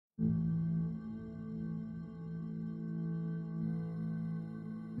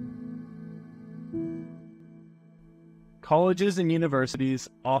Colleges and universities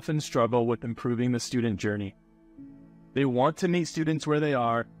often struggle with improving the student journey. They want to meet students where they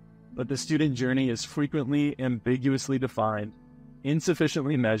are, but the student journey is frequently ambiguously defined,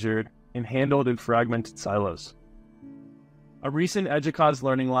 insufficiently measured, and handled in fragmented silos. A recent EDUCAUSE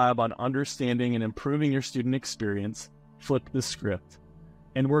Learning Lab on understanding and improving your student experience flipped the script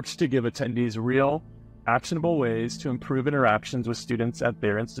and works to give attendees real, actionable ways to improve interactions with students at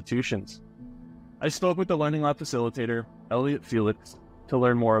their institutions. I spoke with the Learning Lab facilitator, Elliot Felix, to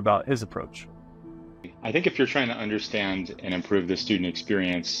learn more about his approach. I think if you're trying to understand and improve the student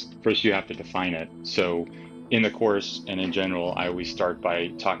experience, first you have to define it. So in the course and in general, I always start by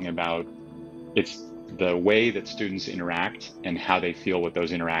talking about it's the way that students interact and how they feel with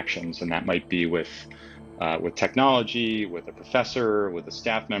those interactions. And that might be with technology, with a professor, with a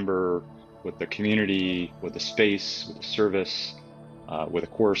staff member, with the community, with the space, with the service, with a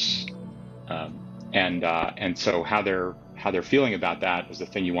course. And so how they're feeling about that is the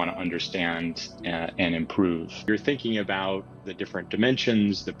thing you want to understand and improve. You're thinking about the different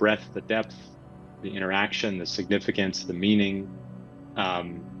dimensions, the breadth, the depth, the interaction, the significance, the meaning.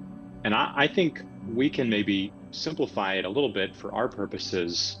 And I think we can maybe simplify it a little bit for our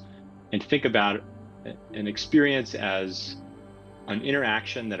purposes and think about an experience as an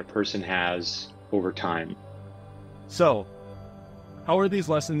interaction that a person has over time. So, how are these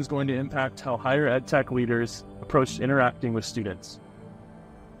lessons going to impact how higher ed tech leaders approach interacting with students?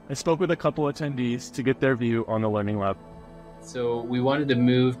 I spoke with a couple attendees to get their view on the Learning Lab. So we wanted to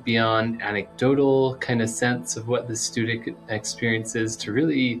move beyond anecdotal kind of sense of what the student experience is to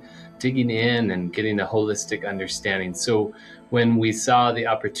really digging in and getting a holistic understanding. So when we saw the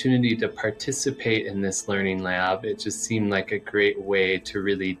opportunity to participate in this Learning Lab, it just seemed like a great way to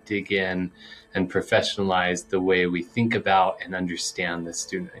really dig in and professionalize the way we think about and understand the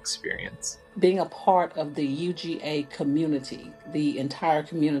student experience. Being a part of the UGA community, the entire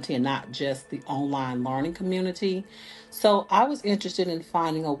community and not just the online learning community. So I was interested in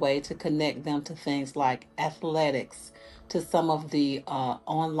finding a way to connect them to things like athletics, to some of the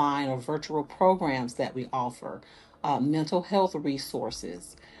online or virtual programs that we offer, mental health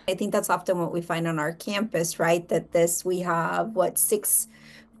resources. I think that's often what we find on our campus, right? That we have, 6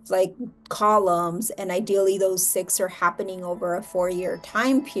 columns, and ideally those 6 are happening over a 4-year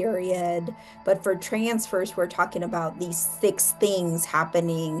time period. But for transfers, we're talking about these 6 things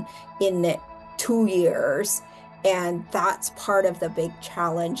happening in 2 years. And that's part of the big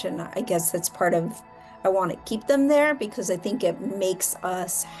challenge. And I guess that's part of, I want to keep them there because I think it makes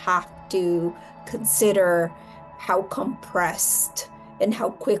us have to consider how compressed and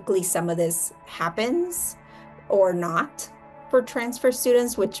how quickly some of this happens or not for transfer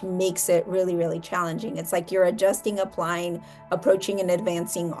students, which makes it really, really challenging. It's like you're adjusting, applying, approaching, and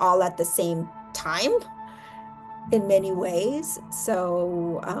advancing all at the same time in many ways.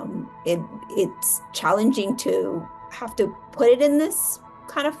 So it's challenging to have to put it in this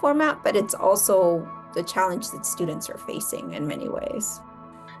kind of format, but it's also the challenge that students are facing in many ways.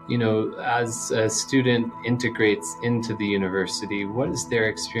 You know, as a student integrates into the university, what is their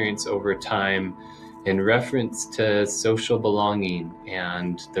experience over time in reference to social belonging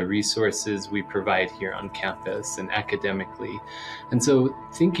and the resources we provide here on campus and academically? And so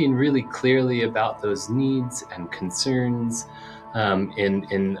thinking really clearly about those needs and concerns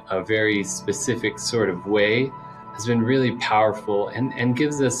in a very specific sort of way has been really powerful and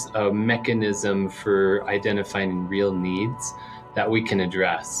gives us a mechanism for identifying real needs that we can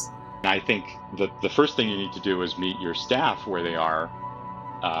address. I think the first thing you need to do is meet your staff where they are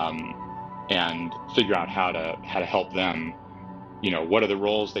and figure out how to help them. You know, what are the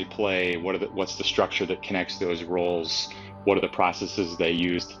roles they play? What's the structure that connects those roles? What are the processes they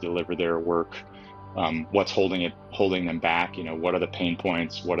use to deliver their work? What's holding them back? You know, what are the pain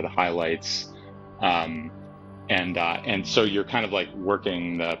points? What are the highlights? And so you're kind of like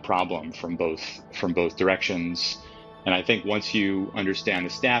working the problem from both directions. And I think once you understand the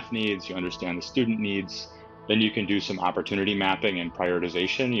staff needs, you understand the student needs, then you can do some opportunity mapping and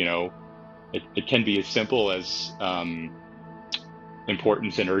prioritization. You know, it can be as simple as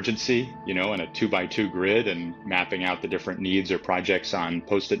importance and urgency, you know, in a 2x2 grid and mapping out the different needs or projects on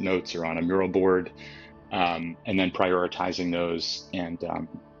Post-it notes or on a mural board, and then prioritizing those and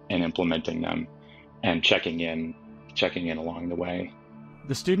implementing them and checking in along the way.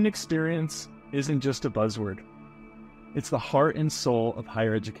 The student experience isn't just a buzzword. It's the heart and soul of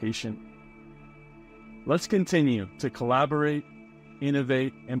higher education. Let's continue to collaborate,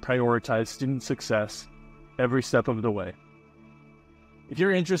 innovate, and prioritize student success every step of the way. If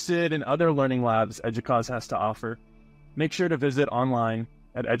you're interested in other learning labs EDUCAUSE has to offer, make sure to visit online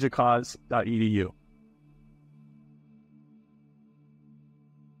at educause.edu.